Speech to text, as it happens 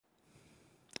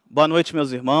Boa noite,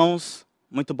 meus irmãos.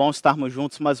 Muito bom estarmos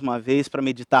juntos mais uma vez para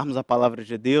meditarmos a palavra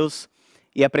de Deus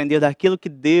e aprender daquilo que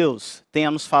Deus tem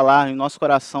a nos falar em nosso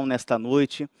coração nesta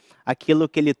noite, aquilo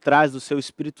que Ele traz do seu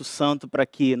Espírito Santo para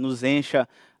que nos encha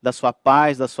da sua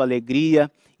paz, da sua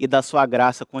alegria e da sua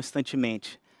graça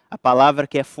constantemente. A palavra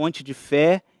que é fonte de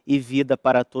fé e vida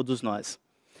para todos nós.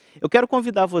 Eu quero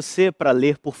convidar você para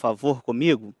ler, por favor,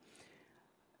 comigo,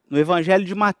 no Evangelho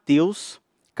de Mateus,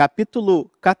 capítulo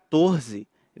 14,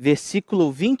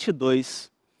 versículo 22,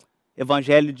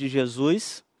 Evangelho de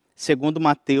Jesus, segundo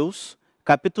Mateus,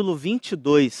 capítulo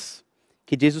 22,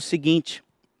 que diz o seguinte: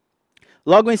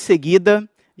 Logo em seguida,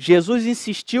 Jesus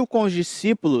insistiu com os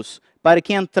discípulos para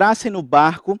que entrassem no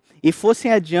barco e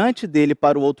fossem adiante dele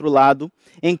para o outro lado,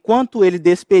 enquanto ele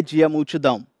despedia a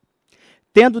multidão.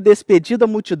 Tendo despedido a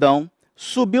multidão,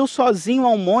 subiu sozinho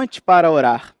ao monte para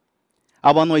orar.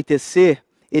 Ao anoitecer,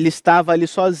 ele estava ali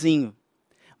sozinho.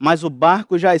 Mas o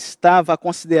barco já estava a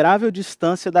considerável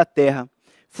distância da terra,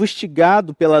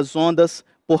 fustigado pelas ondas,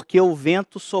 porque o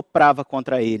vento soprava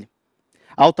contra ele.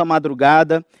 Alta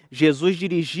madrugada, Jesus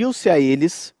dirigiu-se a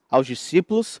eles, aos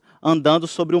discípulos, andando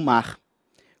sobre o mar.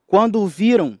 Quando o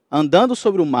viram andando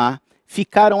sobre o mar,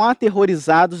 ficaram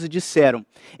aterrorizados e disseram: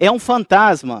 "É um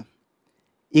fantasma!"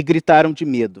 E gritaram de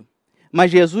medo. Mas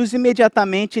Jesus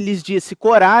imediatamente lhes disse: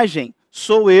 "Coragem,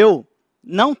 sou eu,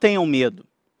 não tenham medo."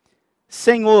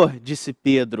 "Senhor", disse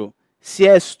Pedro, "se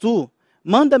és tu,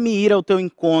 manda-me ir ao teu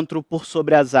encontro por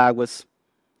sobre as águas."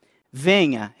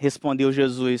 "Venha", respondeu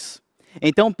Jesus.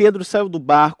 Então Pedro saiu do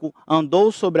barco,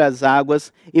 andou sobre as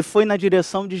águas e foi na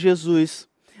direção de Jesus.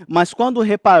 Mas quando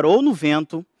reparou no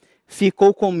vento,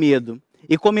 ficou com medo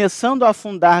e, começando a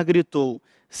afundar, gritou: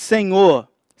 "Senhor,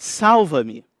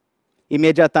 salva-me."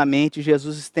 Imediatamente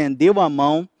Jesus estendeu a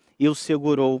mão e o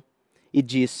segurou e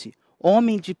disse: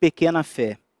 "Homem de pequena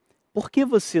fé, por que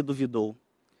você duvidou?"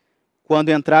 Quando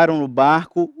entraram no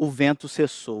barco, o vento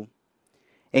cessou.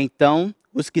 Então,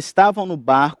 os que estavam no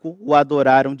barco o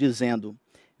adoraram, dizendo: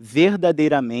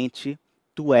 "Verdadeiramente,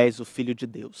 tu és o Filho de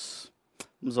Deus."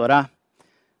 Vamos orar?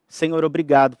 Senhor,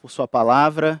 obrigado por sua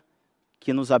palavra,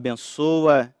 que nos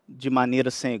abençoa de maneira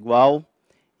sem igual.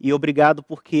 E obrigado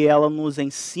porque ela nos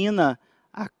ensina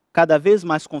a cada vez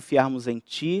mais confiarmos em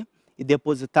Ti e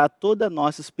depositar toda a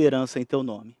nossa esperança em Teu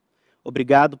nome.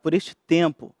 Obrigado por este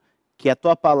tempo que a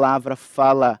Tua palavra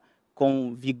fala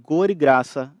com vigor e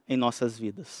graça em nossas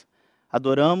vidas.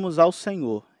 Adoramos ao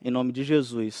Senhor, em nome de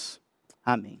Jesus.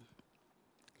 Amém.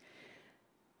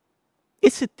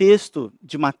 Esse texto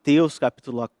de Mateus,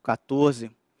 capítulo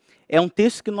 14, é um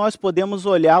texto que nós podemos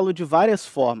olhá-lo de várias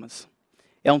formas.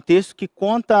 É um texto que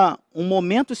conta um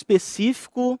momento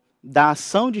específico da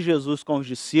ação de Jesus com os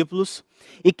discípulos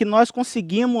e que nós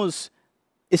conseguimos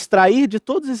extrair de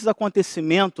todos esses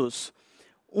acontecimentos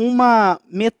uma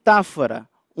metáfora,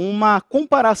 uma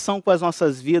comparação com as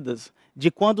nossas vidas, de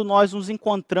quando nós nos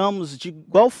encontramos de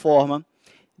igual forma,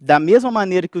 da mesma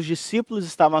maneira que os discípulos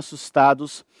estavam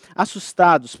assustados,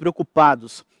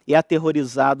 preocupados e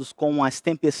aterrorizados com as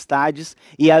tempestades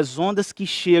e as ondas que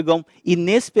chegam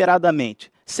inesperadamente,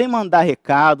 sem mandar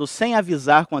recado, sem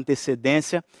avisar com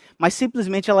antecedência, mas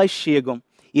simplesmente elas chegam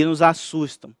e nos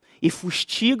assustam e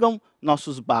fustigam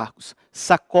nossos barcos,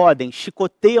 sacodem,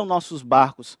 chicoteiam nossos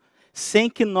barcos, sem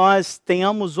que nós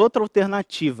tenhamos outra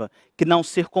alternativa que não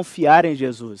ser confiar em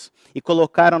Jesus e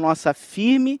colocar a nossa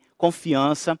firme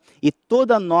confiança e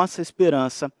toda a nossa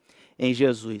esperança em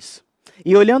Jesus.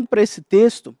 E olhando para esse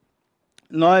texto,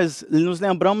 nós nos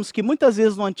lembramos que muitas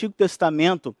vezes no Antigo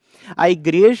Testamento a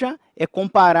igreja é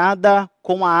comparada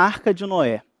com a Arca de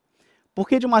Noé.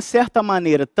 Porque de uma certa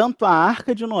maneira, tanto a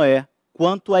Arca de Noé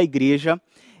quanto a igreja,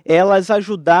 elas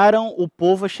ajudaram o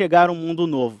povo a chegar a um mundo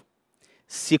novo.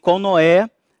 Se com Noé,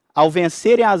 ao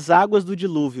vencerem as águas do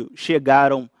dilúvio,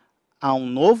 chegaram a um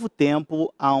novo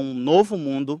tempo, a um novo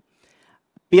mundo,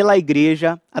 pela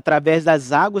igreja, através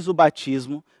das águas do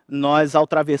batismo, nós, ao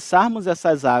atravessarmos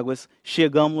essas águas,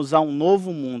 chegamos a um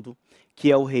novo mundo,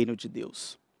 que é o reino de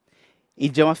Deus. E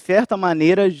de uma certa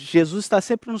maneira, Jesus está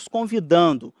sempre nos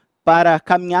convidando para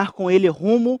caminhar com Ele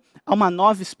rumo a uma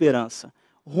nova esperança,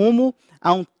 rumo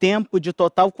a um tempo de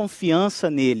total confiança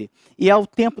nele e ao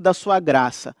tempo da sua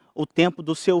graça, o tempo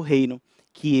do seu reino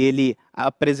que Ele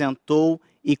apresentou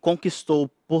e conquistou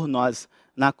por nós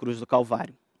na cruz do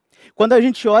Calvário. Quando a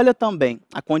gente olha também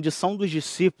a condição dos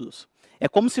discípulos, é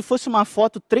como se fosse uma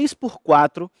foto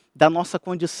 3x4 da nossa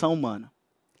condição humana.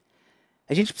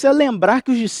 A gente precisa lembrar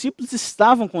que os discípulos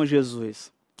estavam com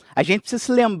Jesus. A gente precisa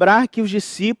se lembrar que os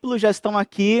discípulos já estão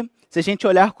aqui Se a gente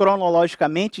olhar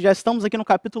cronologicamente, já estamos aqui no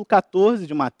capítulo 14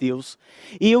 de Mateus.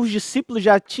 E os discípulos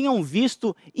já tinham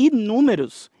visto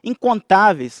inúmeros,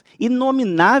 incontáveis,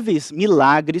 inomináveis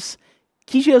milagres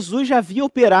que Jesus já havia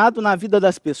operado na vida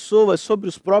das pessoas, sobre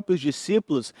os próprios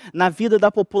discípulos, na vida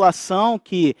da população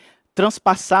que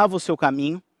transpassava o seu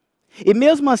caminho. E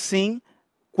mesmo assim,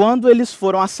 quando eles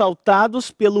foram assaltados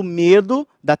pelo medo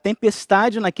da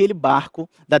tempestade naquele barco,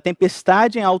 da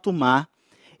tempestade em alto mar,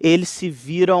 eles se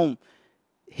viram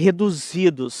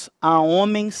reduzidos a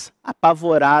homens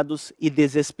apavorados e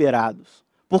desesperados,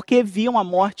 porque viam a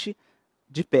morte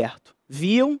de perto.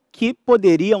 Viam que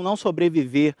poderiam não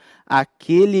sobreviver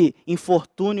àquele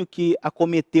infortúnio que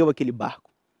acometeu aquele barco.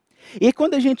 E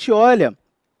quando a gente olha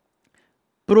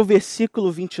para o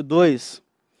versículo 22,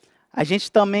 a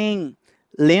gente também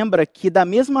lembra que da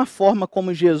mesma forma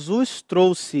como Jesus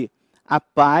trouxe a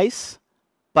paz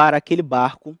para aquele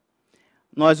barco,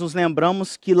 nós nos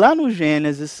lembramos que lá no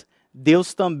Gênesis,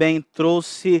 Deus também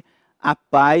trouxe a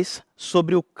paz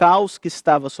sobre o caos que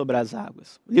estava sobre as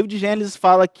águas. O livro de Gênesis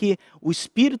fala que o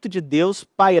Espírito de Deus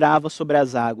pairava sobre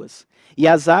as águas. E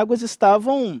as águas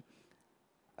estavam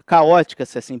caóticas,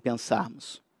 se assim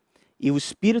pensarmos. E o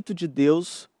Espírito de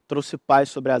Deus trouxe paz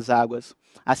sobre as águas.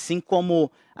 Assim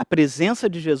como a presença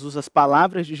de Jesus, as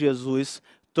palavras de Jesus,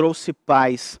 trouxe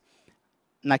paz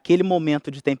naquele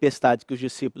momento de tempestade que os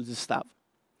discípulos estavam.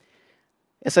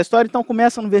 Essa história então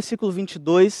começa no versículo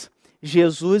 22,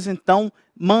 Jesus então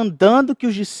mandando que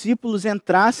os discípulos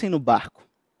entrassem no barco.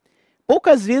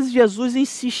 Poucas vezes Jesus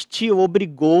insistiu,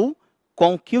 obrigou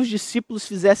com que os discípulos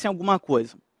fizessem alguma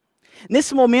coisa.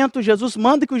 Nesse momento, Jesus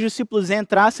manda que os discípulos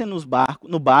entrassem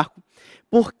no barco,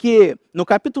 porque no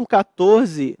capítulo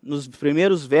 14, nos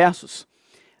primeiros versos,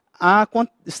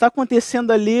 está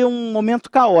acontecendo ali um momento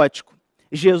caótico.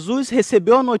 Jesus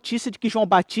recebeu a notícia de que João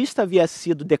Batista havia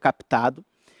sido decapitado.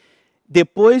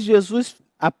 Depois, Jesus,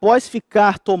 após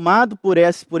ficar tomado por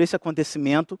esse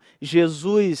acontecimento,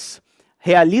 Jesus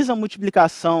realiza a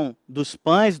multiplicação dos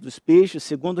pães, dos peixes,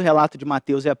 segundo o relato de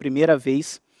Mateus, é a primeira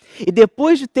vez. E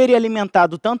depois de terem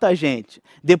alimentado tanta gente,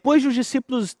 depois de os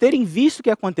discípulos terem visto o que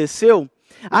aconteceu,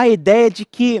 a ideia de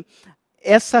que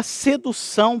essa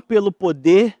sedução pelo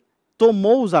poder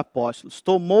tomou os apóstolos,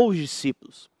 tomou os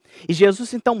discípulos. E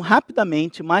Jesus, então,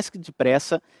 rapidamente, mais que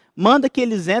depressa, manda que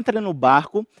eles entrem no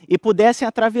barco e pudessem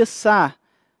atravessar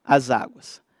as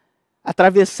águas.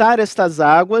 Atravessar estas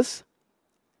águas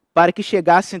para que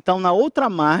chegassem, então, na outra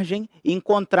margem e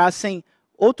encontrassem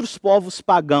outros povos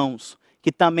pagãos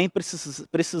que também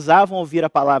precisavam ouvir a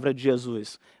palavra de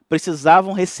Jesus.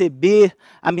 Precisavam receber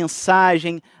a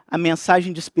mensagem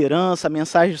de esperança, a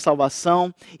mensagem de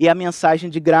salvação e a mensagem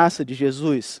de graça de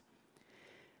Jesus.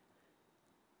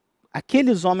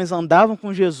 Aqueles homens andavam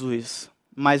com Jesus,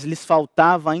 mas lhes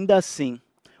faltava ainda assim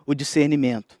o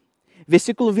discernimento.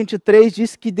 Versículo 23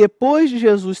 diz que depois de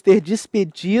Jesus ter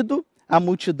despedido a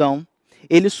multidão,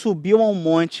 ele subiu a um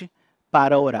monte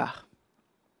para orar.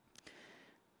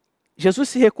 Jesus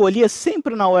se recolhia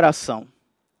sempre na oração.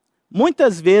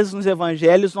 Muitas vezes nos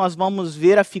evangelhos nós vamos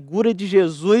ver a figura de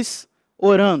Jesus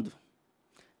orando.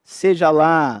 Seja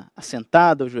lá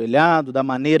assentado, ajoelhado, da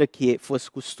maneira que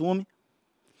fosse costume.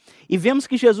 E vemos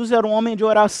que Jesus era um homem de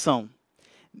oração.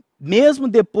 Mesmo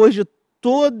depois de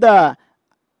toda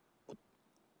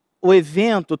o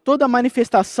evento, toda a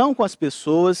manifestação com as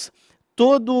pessoas,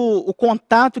 todo o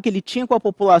contato que ele tinha com a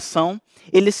população,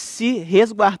 ele se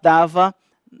resguardava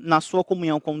na sua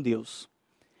comunhão com Deus.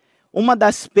 Uma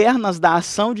das pernas da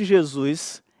ação de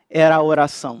Jesus era a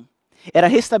oração. Era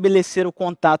restabelecer o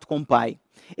contato com o Pai.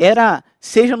 Era,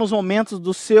 seja nos momentos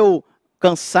do seu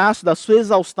cansaço, da sua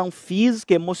exaustão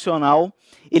física e emocional,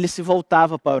 ele se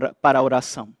voltava para a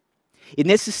oração. E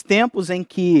nesses tempos em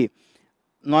que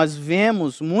nós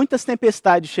vemos muitas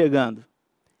tempestades chegando,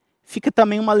 fica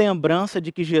também uma lembrança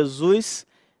de que Jesus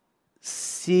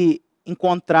se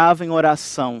encontrava em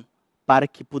oração para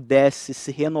que pudesse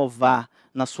se renovar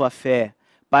na sua fé,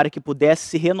 para que pudesse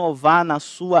se renovar na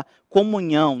sua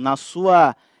comunhão, na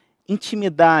sua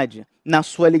intimidade, na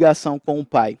sua ligação com o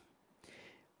Pai.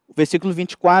 O versículo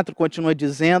 24 continua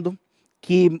dizendo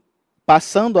que,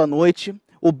 passando a noite,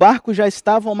 o barco já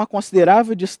estava a uma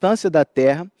considerável distância da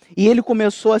terra e ele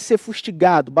começou a ser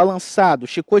fustigado, balançado,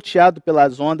 chicoteado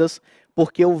pelas ondas,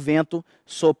 porque o vento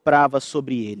soprava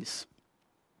sobre eles.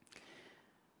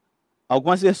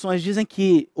 Algumas versões dizem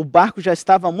que o barco já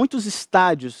estava a muitos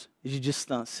estádios de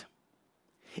distância.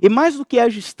 E mais do que a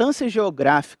distância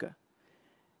geográfica,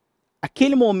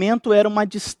 aquele momento era uma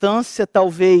distância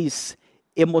talvez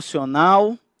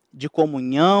emocional, de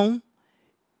comunhão,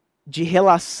 de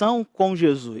relação com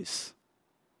Jesus.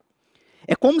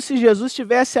 É como se Jesus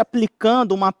estivesse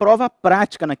aplicando uma prova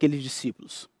prática naqueles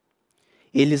discípulos.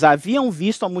 Eles haviam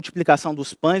visto a multiplicação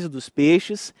dos pães e dos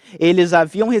peixes, eles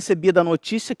haviam recebido a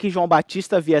notícia que João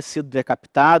Batista havia sido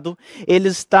decapitado,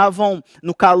 eles estavam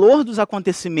no calor dos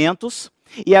acontecimentos,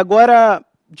 e agora,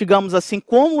 digamos assim,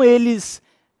 como eles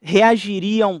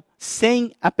reagiriam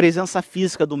sem a presença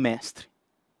física do Mestre?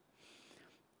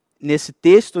 Nesse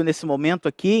texto, nesse momento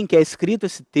aqui, em que é escrito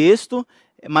esse texto,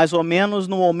 mais ou menos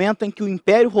no momento em que o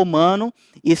Império Romano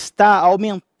está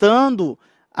aumentando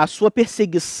a sua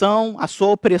perseguição, a sua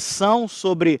opressão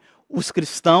sobre os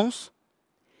cristãos.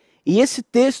 E esse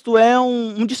texto é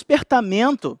um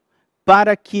despertamento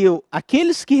para que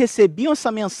aqueles que recebiam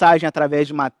essa mensagem através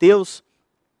de Mateus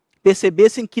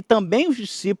percebessem que também os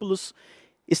discípulos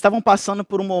estavam passando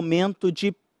por um momento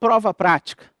de prova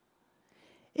prática,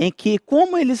 em que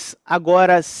como eles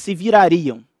agora se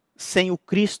virariam sem o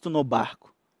Cristo no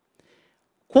barco?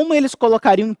 Como eles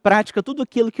colocariam em prática tudo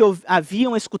aquilo que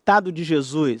haviam escutado de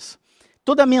Jesus?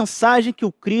 Toda a mensagem que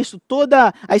o Cristo,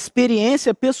 toda a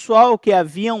experiência pessoal que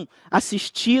haviam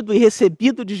assistido e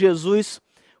recebido de Jesus,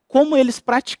 como eles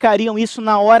praticariam isso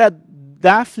na hora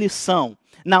da aflição,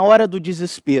 na hora do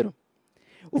desespero?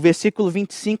 O versículo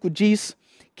 25 diz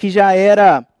que já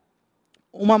era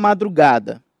uma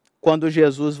madrugada quando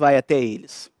Jesus vai até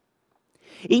eles.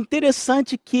 É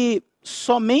interessante que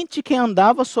somente quem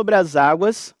andava sobre as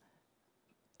águas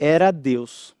era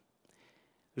Deus.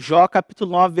 Jó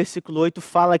capítulo 9, versículo 8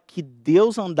 fala que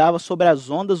Deus andava sobre as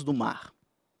ondas do mar.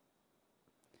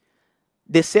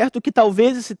 De certo que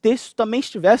talvez esse texto também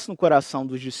estivesse no coração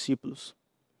dos discípulos.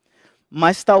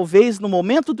 Mas talvez no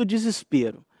momento do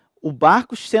desespero, o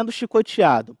barco sendo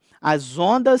chicoteado, as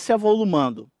ondas se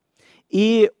avolumando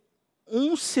e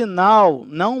um sinal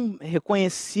não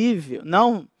reconhecível,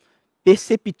 não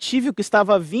perceptível que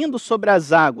estava vindo sobre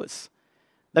as águas.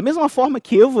 Da mesma forma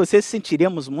que eu e você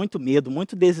sentiríamos muito medo,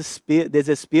 muito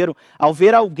desespero ao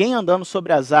ver alguém andando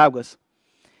sobre as águas.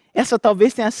 Essa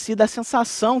talvez tenha sido a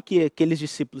sensação que aqueles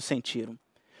discípulos sentiram.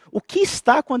 O que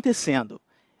está acontecendo?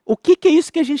 O que é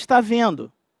isso que a gente está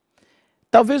vendo?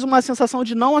 Talvez uma sensação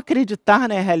de não acreditar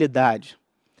na realidade.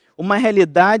 Uma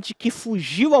realidade que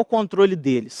fugiu ao controle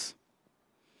deles.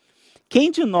 Quem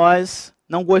de nós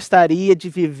não gostaria de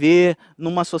viver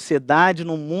numa sociedade,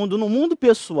 no mundo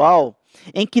pessoal,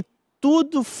 em que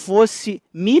tudo fosse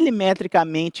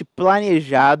milimetricamente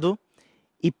planejado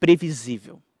e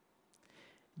previsível?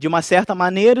 De uma certa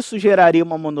maneira, isso geraria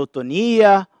uma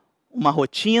monotonia, uma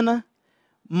rotina,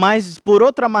 mas, por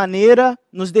outra maneira,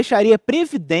 nos deixaria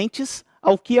previdentes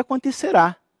ao que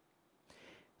acontecerá.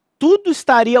 Tudo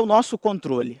estaria ao nosso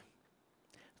controle.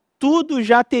 Tudo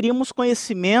já teríamos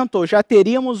conhecimento, ou já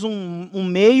teríamos um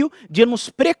meio de nos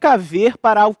precaver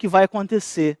para o que vai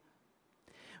acontecer.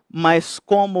 Mas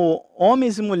como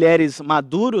homens e mulheres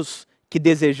maduros que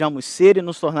desejamos ser e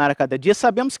nos tornar a cada dia,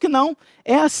 sabemos que não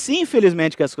é assim,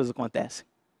 infelizmente, que as coisas acontecem.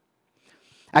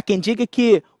 Há quem diga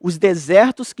que os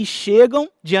desertos que chegam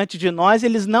diante de nós,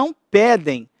 eles não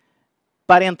pedem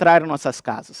para entrar em nossas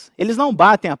casas. Eles não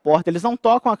batem a porta, eles não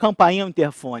tocam a campainha ou o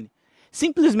interfone.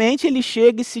 Simplesmente ele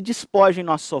chega e se despoja em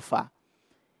nosso sofá.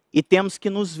 E temos que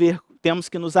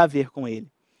nos haver com ele.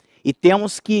 E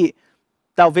temos que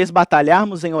talvez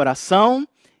batalharmos em oração,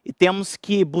 e temos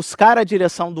que buscar a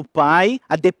direção do Pai,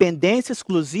 a dependência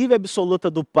exclusiva e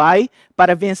absoluta do Pai,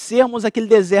 para vencermos aquele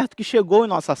deserto que chegou em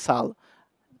nossa sala,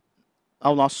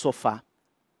 ao nosso sofá.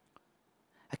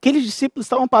 Aqueles discípulos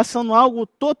estavam passando algo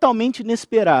totalmente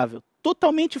inesperável,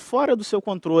 totalmente fora do seu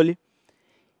controle,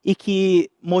 e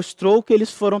que mostrou que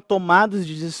eles foram tomados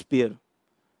de desespero.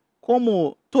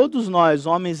 Como todos nós,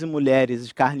 homens e mulheres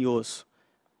de carne e osso,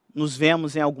 nos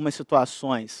vemos em algumas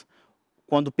situações,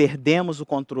 quando perdemos o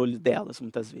controle delas,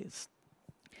 muitas vezes.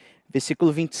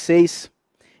 Versículo 26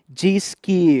 diz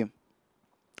que,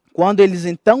 quando eles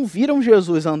então viram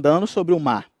Jesus andando sobre o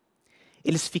mar,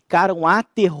 eles ficaram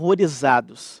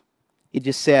aterrorizados e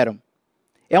disseram: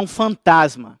 é um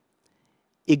fantasma,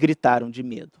 e gritaram de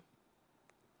medo.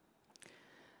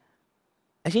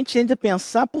 A gente tende a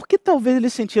pensar, por que talvez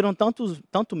eles sentiram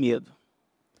tanto medo?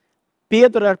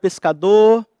 Pedro era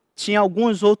pescador, tinha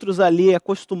alguns outros ali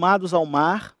acostumados ao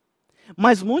mar,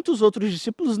 mas muitos outros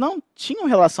discípulos não tinham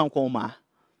relação com o mar.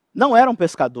 Não eram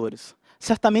pescadores,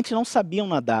 certamente não sabiam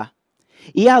nadar.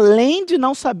 E além de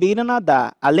não saberem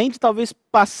nadar, além de talvez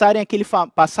passar aquele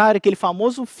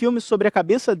famoso filme sobre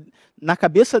na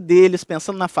cabeça deles,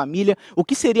 pensando na família, o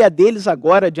que seria deles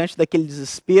agora diante daquele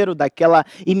desespero, daquela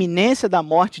iminência da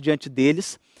morte diante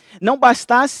deles, não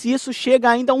bastasse isso, chega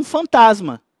ainda um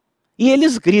fantasma. E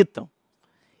eles gritam.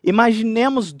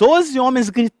 Imaginemos 12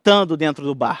 homens gritando dentro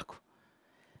do barco.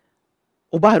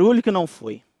 o barulho que não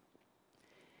foi.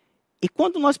 E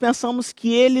quando nós pensamos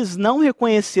que eles não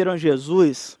reconheceram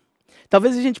Jesus,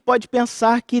 talvez a gente pode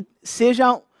pensar que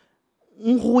seja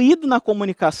um ruído na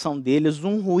comunicação deles,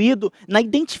 um ruído na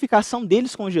identificação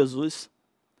deles com Jesus.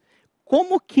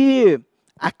 Como que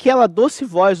aquela doce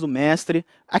voz do mestre,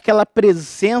 aquela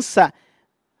presença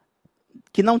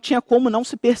que não tinha como não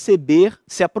se perceber,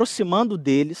 se aproximando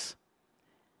deles,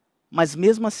 mas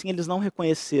mesmo assim eles não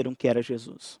reconheceram que era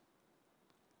Jesus.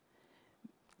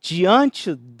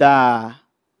 Diante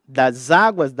das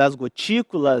águas, das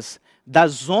gotículas,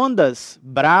 das ondas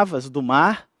bravas do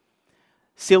mar,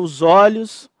 seus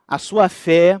olhos, a sua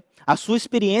fé, a sua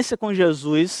experiência com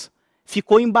Jesus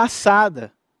ficou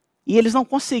embaçada. E eles não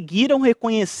conseguiram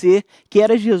reconhecer que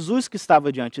era Jesus que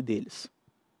estava diante deles.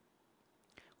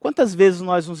 Quantas vezes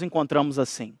nós nos encontramos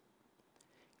assim?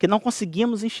 Que não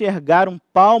conseguimos enxergar um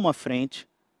palmo à frente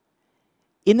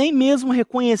e nem mesmo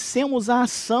reconhecemos a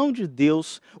ação de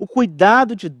Deus, o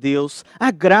cuidado de Deus, a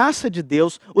graça de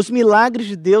Deus, os milagres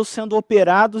de Deus sendo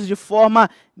operados de forma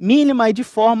mínima e de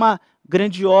forma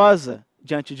grandiosa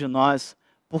diante de nós,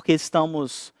 porque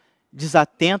estamos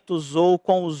desatentos ou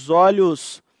com os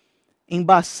olhos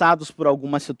embaçados por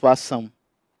alguma situação.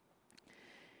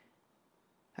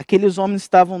 Aqueles homens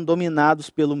estavam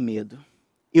dominados pelo medo,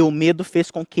 e o medo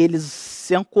fez com que eles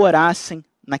se ancorassem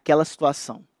naquela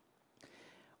situação.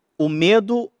 O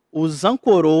medo os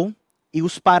ancorou e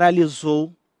os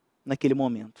paralisou naquele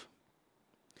momento.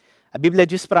 A Bíblia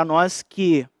diz para nós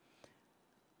que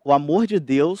o amor de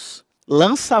Deus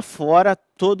lança fora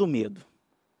todo o medo.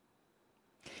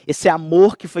 Esse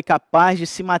amor que foi capaz de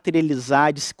se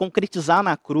materializar, de se concretizar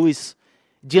na cruz,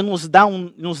 de nos dar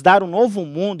um novo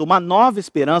mundo, uma nova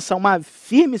esperança, uma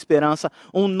firme esperança,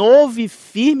 um novo e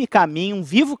firme caminho, um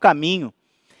vivo caminho.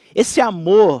 Esse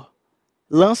amor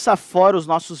lança fora os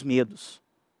nossos medos.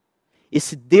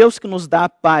 Esse Deus que nos dá a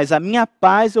paz, a minha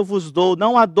paz eu vos dou,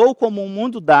 não a dou como o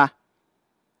mundo dá.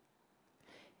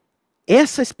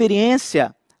 Essa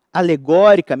experiência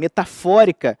alegórica,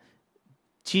 metafórica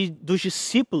dos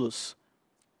discípulos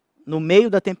no meio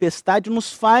da tempestade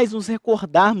nos faz nos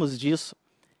recordarmos disso,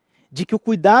 de que o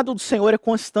cuidado do Senhor é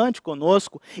constante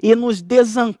conosco e nos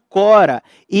desancora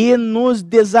e nos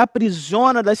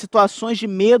desaprisiona das situações de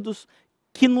medos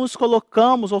que nos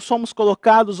colocamos ou somos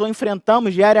colocados ou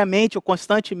enfrentamos diariamente ou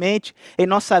constantemente em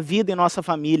nossa vida e nossa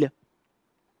família.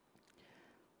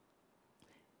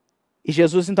 E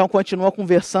Jesus então continua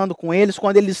conversando com eles.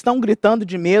 Quando eles estão gritando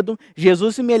de medo,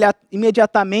 Jesus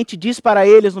imediatamente diz para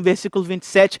eles no versículo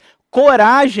 27,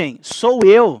 coragem, sou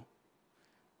eu.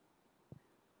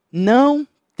 Não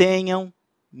tenham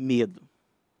medo.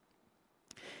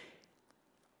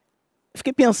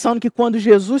 Fiquei pensando que quando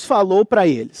Jesus falou para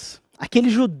eles,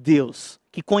 aqueles judeus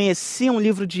que conheciam o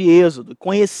livro de Êxodo,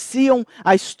 conheciam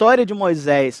a história de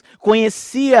Moisés,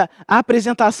 conheciam a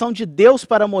apresentação de Deus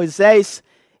para Moisés,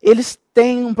 eles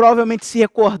têm provavelmente se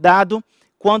recordado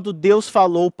quando Deus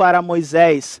falou para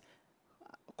Moisés,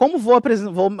 como vou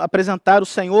apresentar o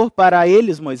Senhor para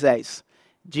eles, Moisés?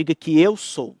 Diga que eu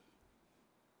sou.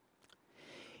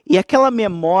 E aquela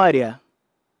memória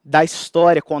da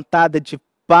história contada de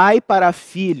pai para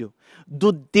filho,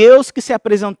 do Deus que se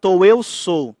apresentou, eu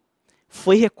sou,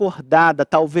 foi recordada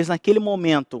talvez naquele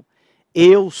momento,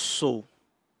 eu sou.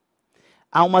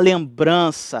 Há uma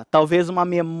lembrança, talvez uma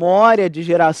memória de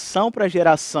geração para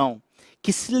geração,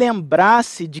 que se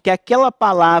lembrasse de que aquela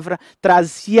palavra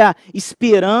trazia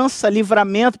esperança,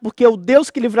 livramento, porque o Deus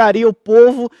que livraria o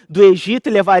povo do Egito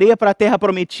e levaria para a terra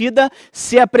prometida,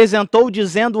 se apresentou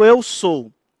dizendo, eu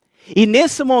sou. E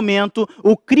nesse momento,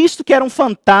 o Cristo que era um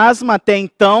fantasma até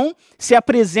então, se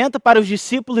apresenta para os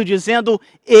discípulos dizendo,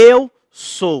 eu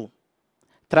sou,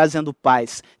 trazendo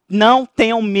paz. Não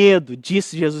tenham medo,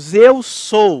 disse Jesus, eu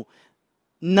sou.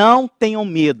 Não tenham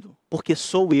medo, porque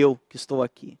sou eu que estou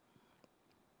aqui.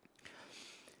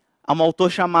 Há um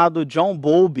autor chamado John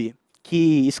Bowlby,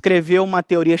 que escreveu uma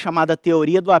teoria chamada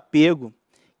teoria do apego,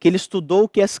 que ele estudou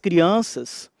que as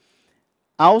crianças,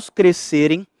 ao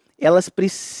crescerem, elas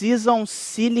precisam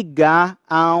se ligar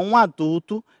a um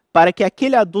adulto para que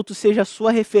aquele adulto seja a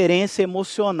sua referência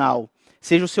emocional,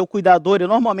 seja o seu cuidador, e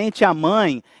normalmente a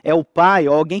mãe, é o pai,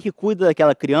 ou alguém que cuida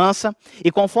daquela criança,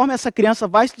 e conforme essa criança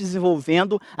vai se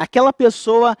desenvolvendo, aquela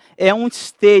pessoa é um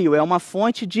esteio, é uma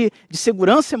fonte de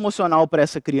segurança emocional para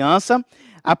essa criança,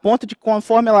 a ponto de que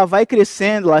conforme ela vai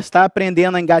crescendo, ela está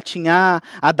aprendendo a engatinhar,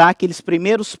 a dar aqueles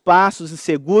primeiros passos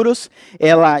inseguros,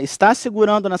 ela está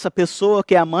segurando nessa pessoa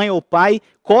que é a mãe ou o pai,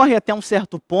 corre até um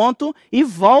certo ponto e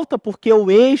volta porque o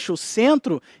eixo, o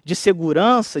centro de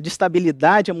segurança, de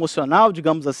estabilidade emocional,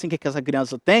 digamos assim, que essa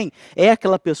criança tem, é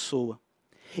aquela pessoa.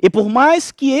 E por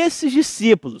mais que esses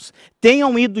discípulos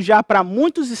tenham ido já para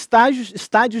muitos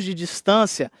estádios de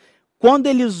distância, quando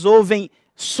eles ouvem,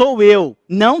 sou eu,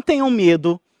 não tenham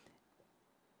medo,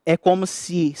 é como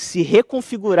se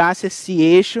reconfigurasse esse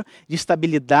eixo de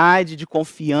estabilidade, de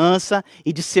confiança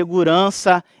e de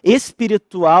segurança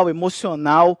espiritual,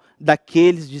 emocional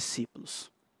daqueles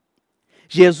discípulos.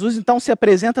 Jesus então se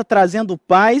apresenta trazendo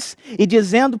paz e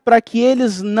dizendo para que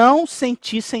eles não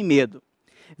sentissem medo.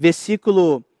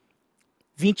 Versículo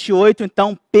 28,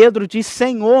 então, Pedro diz,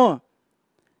 Senhor,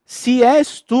 se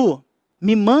és tu,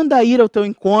 me manda ir ao teu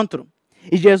encontro.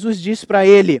 E Jesus diz para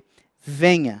ele,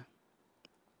 venha.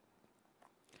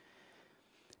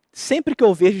 Sempre que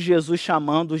eu vejo Jesus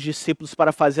chamando os discípulos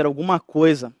para fazer alguma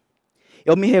coisa,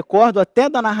 eu me recordo até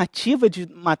da narrativa de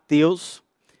Mateus,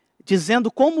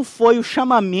 dizendo como foi o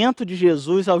chamamento de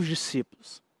Jesus aos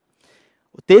discípulos.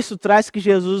 O texto traz que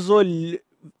Jesus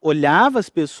olhava as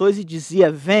pessoas e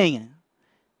dizia, venha,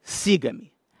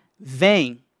 siga-me,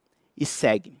 vem e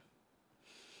segue-me.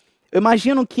 Eu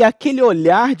imagino que aquele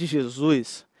olhar de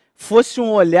Jesus fosse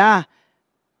um olhar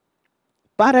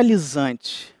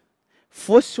paralisante,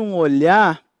 fosse um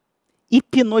olhar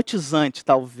hipnotizante,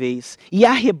 talvez, e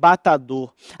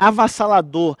arrebatador,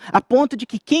 avassalador, a ponto de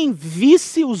que quem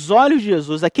visse os olhos de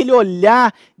Jesus, aquele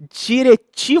olhar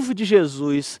diretivo de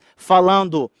Jesus,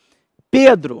 falando,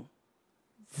 Pedro,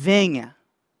 venha,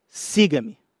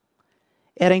 siga-me,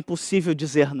 era impossível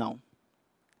dizer não.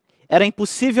 Era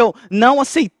impossível não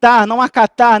aceitar, não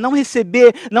acatar, não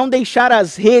receber, não deixar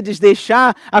as redes,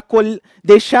 deixar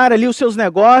ali os seus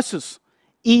negócios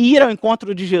e ir ao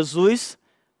encontro de Jesus,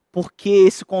 porque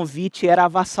esse convite era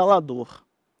avassalador,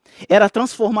 era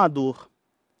transformador.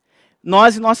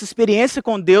 Nós, em nossa experiência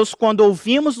com Deus, quando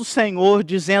ouvimos o Senhor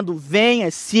dizendo,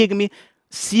 venha, siga-me,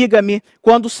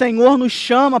 quando o Senhor nos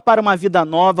chama para uma vida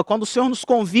nova, quando o Senhor nos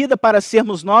convida para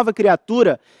sermos nova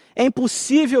criatura, é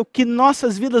impossível que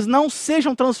nossas vidas não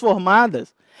sejam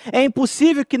transformadas. É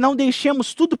impossível que não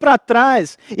deixemos tudo para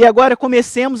trás e agora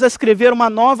comecemos a escrever uma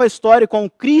nova história com o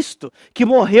Cristo que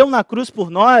morreu na cruz por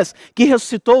nós, que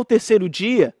ressuscitou o terceiro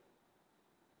dia.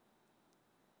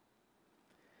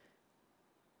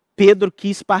 Pedro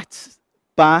quis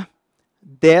participar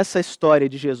dessa história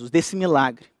de Jesus, desse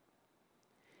milagre.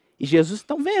 E Jesus,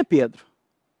 então venha Pedro,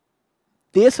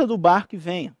 desça do barco e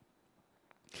venha.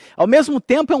 Ao mesmo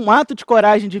tempo é um ato de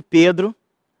coragem de Pedro,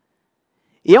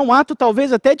 e é um ato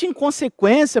talvez até de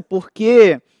inconsequência,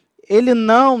 porque ele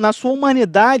não, na sua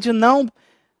humanidade, não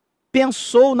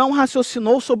pensou, não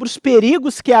raciocinou sobre os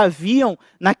perigos que haviam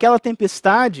naquela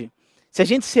tempestade. Se a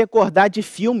gente se recordar de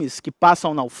filmes que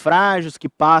passam naufrágios, que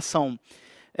passam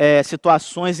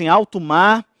situações em alto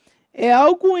mar, é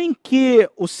algo em que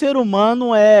o ser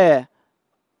humano é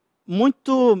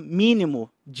muito mínimo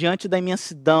diante da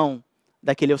imensidão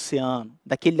daquele oceano,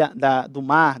 do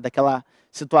mar, daquela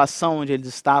situação onde eles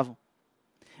estavam.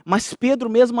 Mas Pedro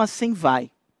mesmo assim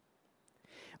vai.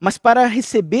 Mas para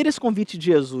receber esse convite de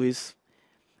Jesus,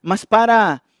 mas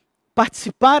para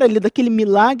participar ali daquele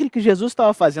milagre que Jesus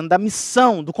estava fazendo, da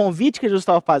missão, do convite que Jesus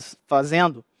estava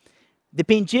fazendo,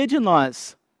 dependia de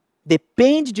nós,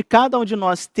 depende de cada um de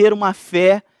nós ter uma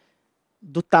fé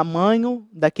do tamanho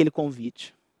daquele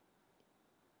convite.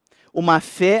 Uma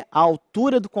fé à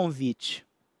altura do convite.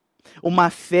 Uma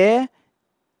fé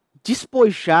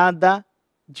despojada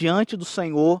diante do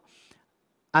Senhor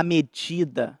à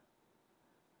medida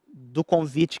do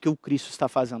convite que o Cristo está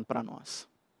fazendo para nós.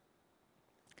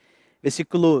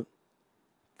 Versículo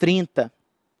 30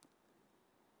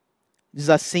 diz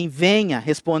assim, venha,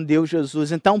 respondeu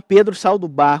Jesus. Então Pedro saiu do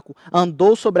barco,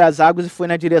 andou sobre as águas e foi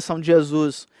na direção de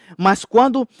Jesus. Mas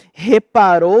quando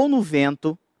reparou no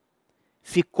vento,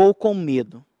 ficou com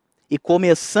medo. E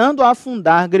começando a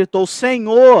afundar, gritou,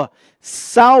 Senhor,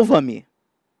 salva-me.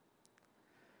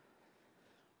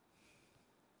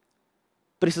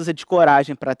 Precisa de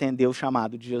coragem para atender o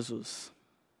chamado de Jesus.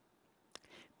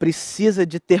 Precisa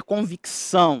de ter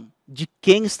convicção de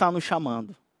quem está nos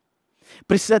chamando.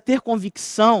 Precisa ter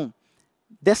convicção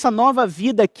dessa nova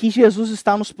vida que Jesus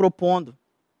está nos propondo.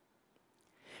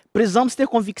 Precisamos ter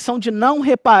convicção de não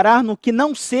reparar no que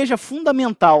não seja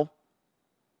fundamental.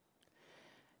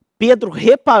 Pedro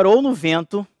reparou no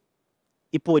vento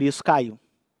e por isso caiu.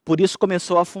 Por isso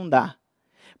começou a afundar.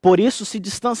 Por isso se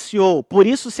distanciou. Por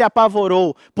isso se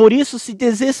apavorou. Por isso se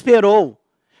desesperou.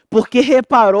 Porque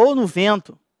reparou no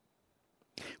vento.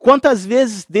 Quantas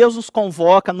vezes Deus nos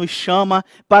convoca, nos chama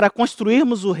para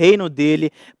construirmos o reino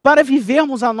dele, para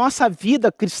vivermos a nossa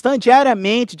vida cristã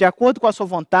diariamente, de acordo com a sua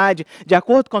vontade, de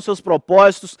acordo com os seus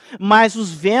propósitos, mas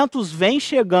os ventos vêm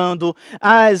chegando,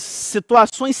 as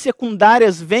situações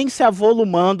secundárias vêm se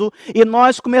avolumando e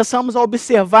nós começamos a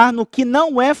observar no que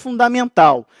não é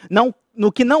fundamental,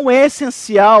 no que não é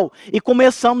essencial e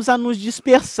começamos a nos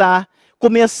dispersar,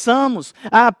 começamos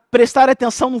a prestar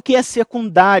atenção no que é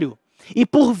secundário. E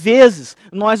por vezes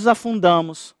nós nos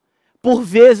afundamos, por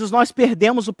vezes nós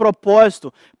perdemos o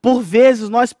propósito, por vezes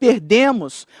nós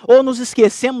perdemos ou nos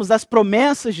esquecemos das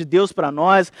promessas de Deus para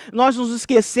nós nos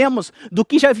esquecemos do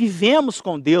que já vivemos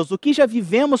com Deus, do que já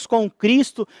vivemos com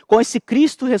Cristo, com esse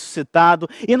Cristo ressuscitado,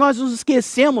 e nós nos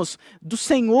esquecemos do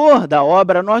Senhor da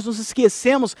obra, nós nos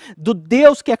esquecemos do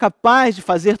Deus que é capaz de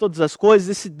fazer todas as coisas,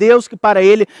 esse Deus que para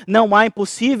Ele não há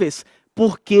impossíveis,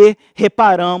 porque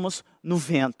reparamos no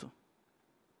vento.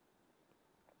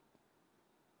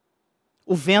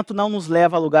 O vento não nos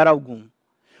leva a lugar algum.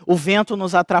 O vento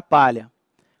nos atrapalha.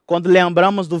 Quando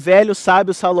lembramos do velho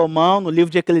sábio Salomão, no livro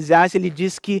de Eclesiastes, ele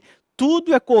diz que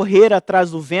tudo é correr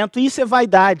atrás do vento, e isso é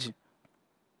vaidade.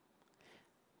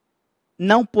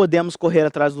 Não podemos correr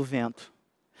atrás do vento.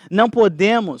 Não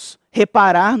podemos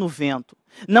reparar no vento.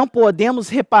 Não podemos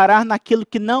reparar naquilo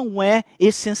que não é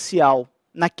essencial,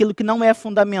 naquilo que não é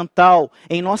fundamental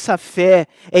em nossa fé,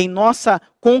 em nossa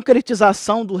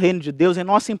concretização do reino de Deus, em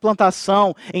nossa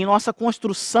implantação, em nossa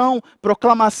construção,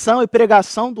 proclamação e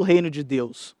pregação do reino de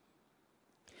Deus.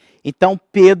 Então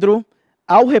Pedro,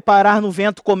 ao reparar no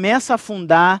vento, começa a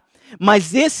afundar,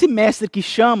 mas esse mestre que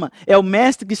chama é o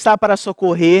mestre que está para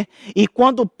socorrer, e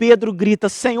quando Pedro grita,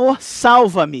 Senhor,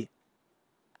 salva-me,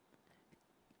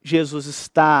 Jesus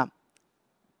está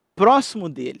próximo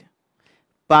dele,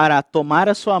 para tomar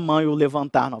a sua mão e o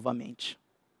levantar novamente.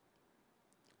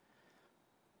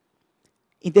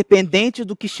 Independente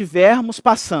do que estivermos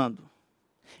passando,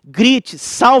 grite,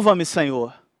 salva-me,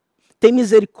 Senhor. Tem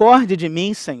misericórdia de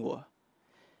mim, Senhor.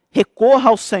 Recorra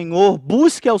ao Senhor,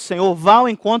 busque ao Senhor, vá ao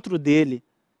encontro dele.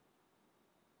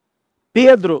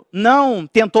 Pedro não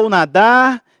tentou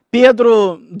nadar,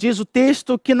 Pedro, diz o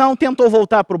texto, que não tentou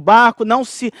voltar para o barco, não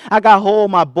se agarrou a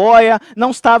uma boia,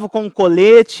 não estava com um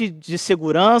colete de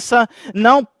segurança,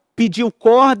 não pediu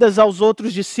cordas aos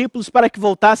outros discípulos para que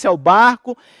voltasse ao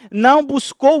barco, não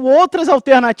buscou outras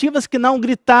alternativas que não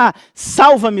gritar,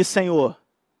 salva-me, Senhor.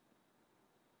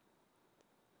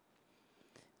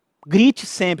 Grite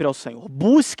sempre ao Senhor,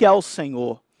 busque ao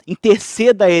Senhor,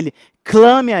 interceda a Ele,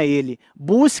 clame a Ele,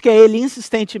 busque a Ele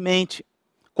insistentemente.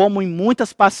 Como em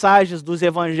muitas passagens dos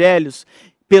evangelhos,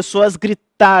 pessoas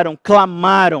gritaram,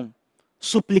 clamaram,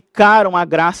 suplicaram a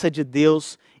graça de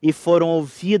Deus e foram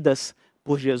ouvidas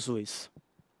por Jesus.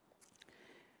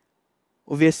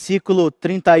 O versículo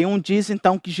 31 diz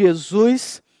então que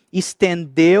Jesus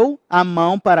estendeu a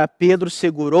mão para Pedro,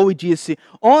 segurou e disse,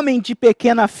 homem de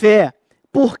pequena fé,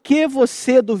 por que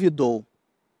você duvidou?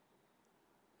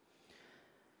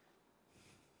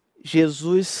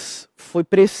 Jesus foi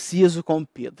preciso com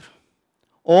Pedro.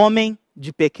 Homem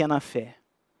de pequena fé,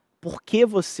 por que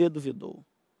você duvidou?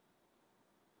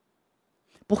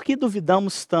 Por que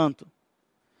duvidamos tanto?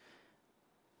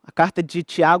 A carta de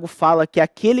Tiago fala que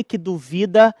aquele que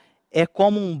duvida é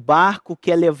como um barco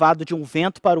que é levado de um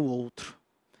vento para o outro.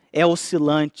 É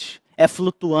oscilante, é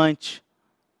flutuante.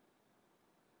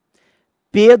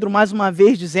 Pedro, mais uma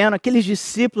vez dizendo, aqueles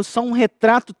discípulos são um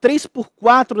retrato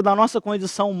 3x4 da nossa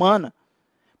condição humana.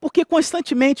 Porque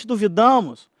constantemente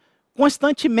duvidamos,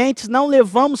 constantemente não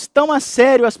levamos tão a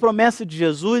sério as promessas de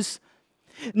Jesus,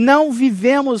 não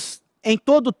vivemos em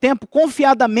todo o tempo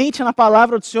confiadamente na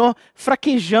palavra do Senhor,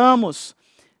 fraquejamos,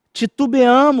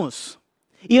 titubeamos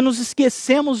e nos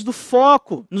esquecemos do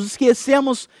foco, nos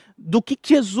esquecemos do que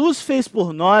Jesus fez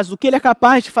por nós, do que Ele é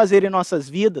capaz de fazer em nossas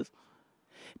vidas.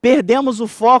 Perdemos o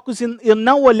foco e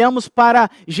não olhamos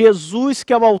para Jesus,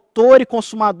 que é o autor e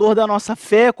consumador da nossa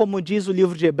fé, como diz o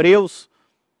livro de Hebreus.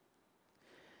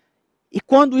 E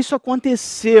quando isso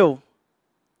aconteceu,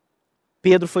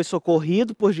 Pedro foi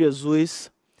socorrido por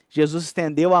Jesus, Jesus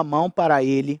estendeu a mão para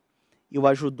ele e o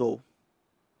ajudou.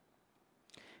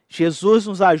 Jesus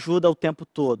nos ajuda o tempo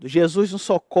todo, Jesus nos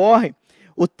socorre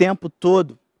o tempo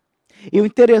todo. E o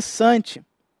interessante,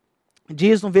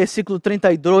 diz no versículo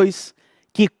 32,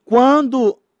 que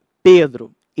quando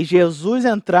Pedro e Jesus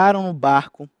entraram no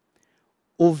barco,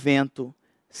 o vento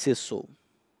cessou.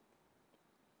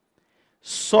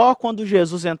 Só quando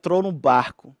Jesus entrou no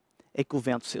barco é que o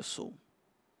vento cessou.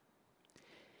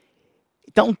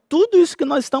 Então, tudo isso que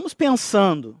nós estamos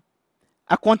pensando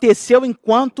aconteceu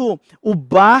enquanto o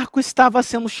barco estava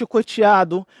sendo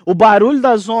chicoteado, o barulho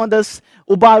das ondas,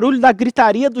 o barulho da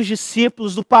gritaria dos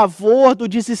discípulos, do pavor, do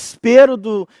desespero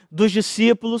dos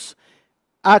discípulos,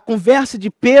 a conversa de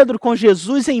Pedro com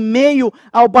Jesus em meio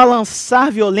ao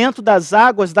balançar violento das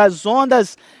águas, das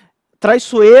ondas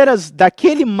traiçoeiras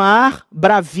daquele mar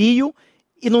bravio,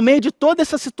 e no meio de toda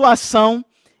essa situação,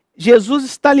 Jesus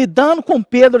está lidando com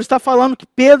Pedro, está falando que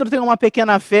Pedro tem uma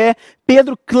pequena fé,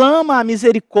 Pedro clama a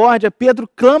misericórdia, Pedro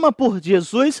clama por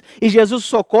Jesus e Jesus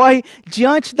socorre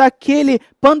diante daquele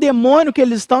pandemônio que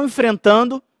eles estão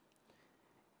enfrentando.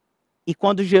 E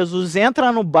quando Jesus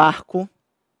entra no barco,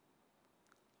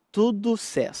 tudo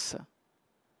cessa.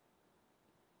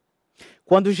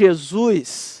 Quando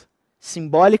Jesus,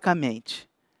 simbolicamente,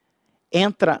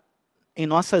 entra em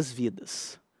nossas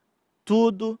vidas,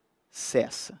 tudo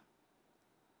cessa.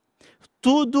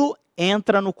 Tudo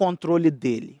entra no controle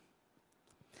dele.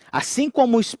 Assim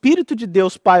como o Espírito de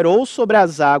Deus pairou sobre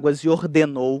as águas e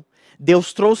ordenou,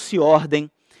 Deus trouxe ordem,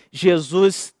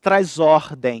 Jesus traz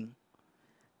ordem.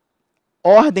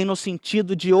 Ordem no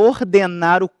sentido de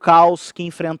ordenar o caos que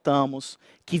enfrentamos,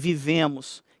 que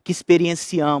vivemos, que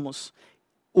experienciamos.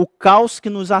 O caos que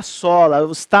nos assola,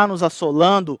 está nos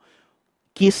assolando,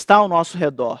 que está ao nosso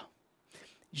redor.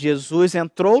 Jesus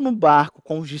entrou no barco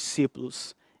com os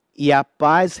discípulos e a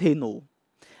paz reinou.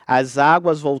 As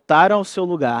águas voltaram ao seu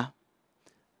lugar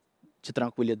de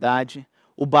tranquilidade,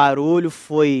 o barulho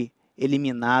foi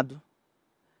eliminado,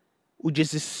 o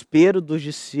desespero dos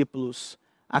discípulos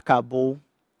acabou,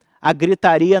 a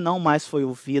gritaria não mais foi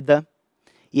ouvida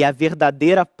e a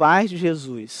verdadeira paz de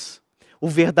Jesus, o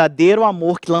verdadeiro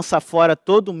amor que lança fora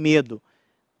todo medo,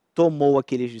 tomou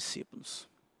aqueles discípulos.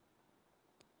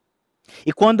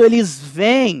 E quando eles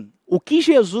veem o que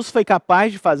Jesus foi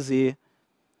capaz de fazer,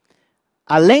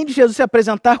 além de Jesus se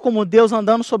apresentar como Deus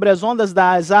andando sobre as ondas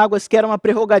das águas, que era uma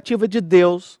prerrogativa de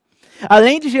Deus,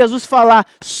 além de Jesus falar,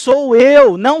 sou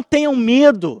eu, não tenham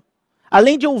medo,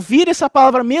 além de ouvir essa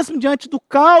palavra mesmo diante do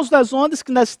caos das ondas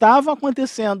que ainda estavam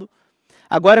acontecendo,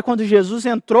 agora quando Jesus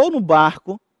entrou no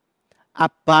barco, a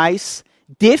paz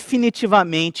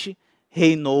definitivamente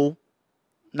reinou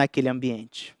naquele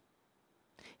ambiente.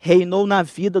 Reinou na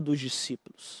vida dos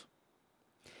discípulos.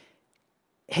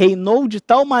 Reinou de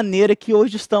tal maneira que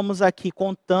hoje estamos aqui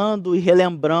contando e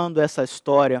relembrando essa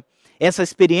história, essa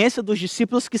experiência dos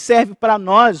discípulos que serve para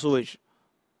nós hoje.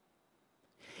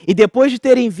 E depois de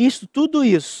terem visto tudo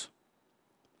isso,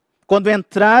 quando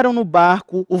entraram no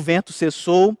barco, o vento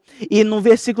cessou, e no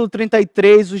versículo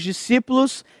 33, os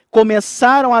discípulos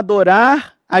começaram a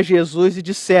adorar a Jesus e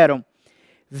disseram,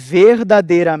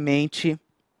 verdadeiramente,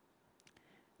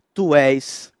 tu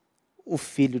és o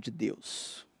Filho de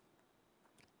Deus.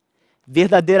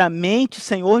 Verdadeiramente,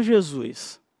 Senhor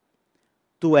Jesus,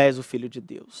 tu és o Filho de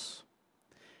Deus.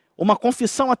 Uma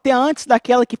confissão até antes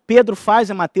daquela que Pedro faz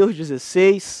em Mateus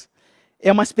 16.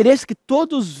 É uma experiência que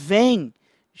todos veem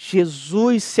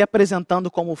Jesus se apresentando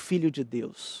como o Filho de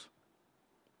Deus.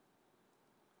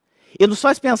 E nos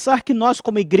faz pensar que nós,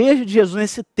 como igreja de Jesus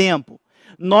nesse tempo,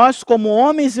 nós como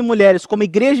homens e mulheres, como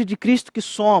igreja de Cristo que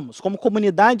somos, como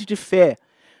comunidade de fé,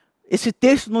 esse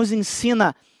texto nos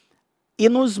ensina e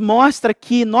nos mostra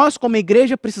que nós como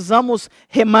igreja precisamos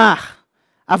remar,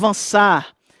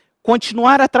 avançar,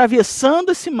 continuar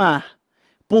atravessando esse mar,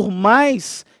 por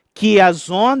mais que as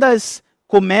ondas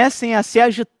comecem a se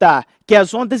agitar, que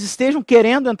as ondas estejam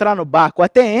querendo entrar no barco,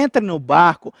 até entrem no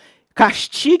barco,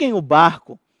 castiguem o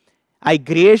barco, a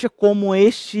igreja como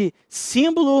este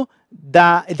símbolo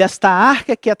desta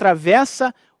arca que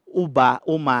atravessa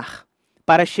o mar,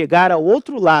 para chegar ao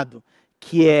outro lado,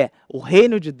 que é o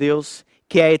reino de Deus,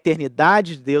 que é a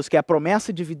eternidade de Deus, que é a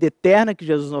promessa de vida eterna que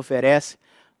Jesus nos oferece,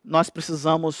 nós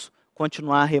precisamos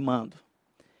continuar remando.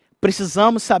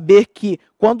 Precisamos saber que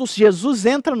quando Jesus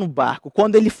entra no barco,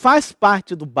 quando ele faz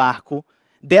parte do barco,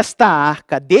 desta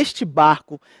arca, deste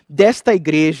barco, desta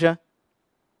igreja,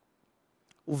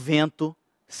 o vento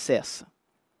cessa.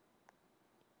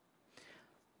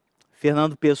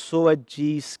 Fernando Pessoa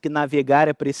diz que navegar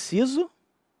é preciso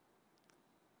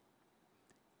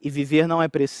e viver não é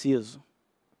preciso.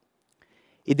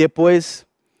 E depois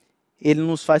ele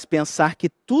nos faz pensar que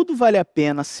tudo vale a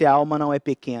pena se a alma não é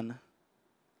pequena.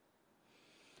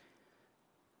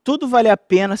 Tudo vale a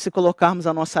pena se colocarmos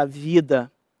a nossa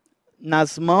vida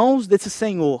nas mãos desse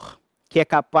Senhor, que é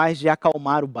capaz de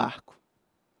acalmar o barco,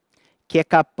 que é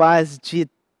capaz de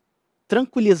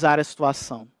tranquilizar a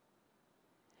situação,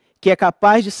 que é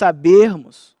capaz de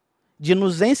sabermos, de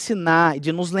nos ensinar,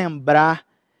 de nos lembrar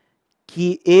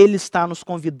que Ele está nos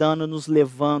convidando, nos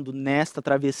levando nesta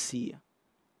travessia.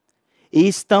 e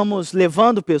estamos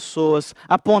levando pessoas,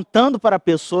 apontando para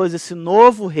pessoas esse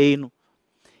novo reino.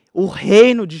 O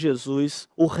reino de Jesus,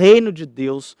 o reino de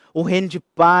Deus, o reino de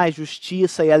paz,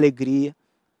 justiça e alegria.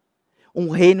 Um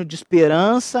reino de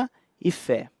esperança e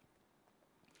fé.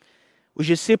 Os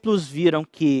discípulos viram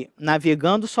que,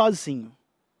 navegando sozinho,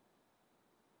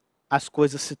 as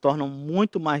coisas se tornam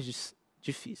muito mais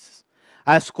difíceis.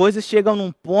 As coisas chegam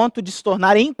num ponto de se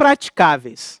tornarem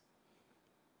impraticáveis.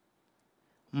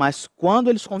 Mas quando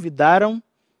eles convidaram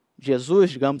Jesus,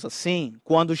 digamos assim,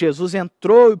 quando Jesus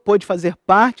entrou e pôde fazer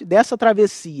parte dessa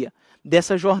travessia,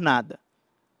 dessa jornada,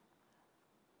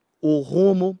 o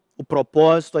rumo, o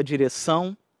propósito, a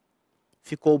direção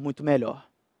ficou muito melhor.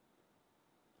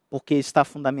 Porque está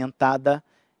fundamentada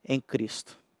em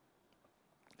Cristo.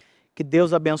 Que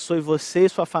Deus abençoe você e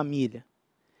sua família.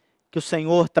 Que o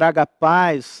Senhor traga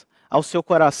paz ao seu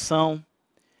coração.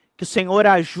 Que o Senhor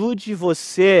ajude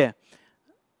você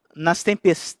nas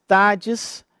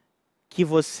tempestades que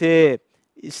você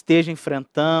esteja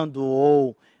enfrentando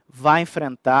ou vai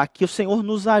enfrentar. Que o Senhor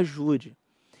nos ajude.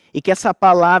 E que essa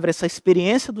palavra, essa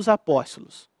experiência dos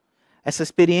apóstolos, essa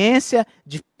experiência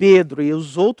de Pedro e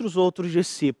os outros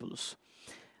discípulos,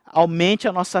 aumente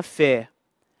a nossa fé,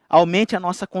 aumente a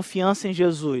nossa confiança em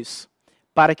Jesus,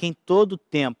 para que em todo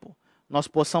tempo nós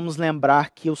possamos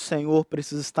lembrar que o Senhor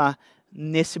precisa estar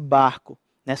nesse barco,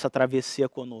 nessa travessia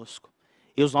conosco.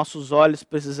 E os nossos olhos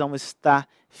precisam estar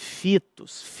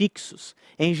fixos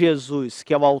em Jesus,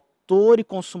 que é o autor e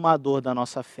consumador da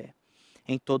nossa fé,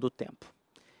 em todo o tempo.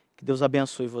 Que Deus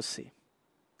abençoe você.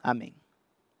 Amém.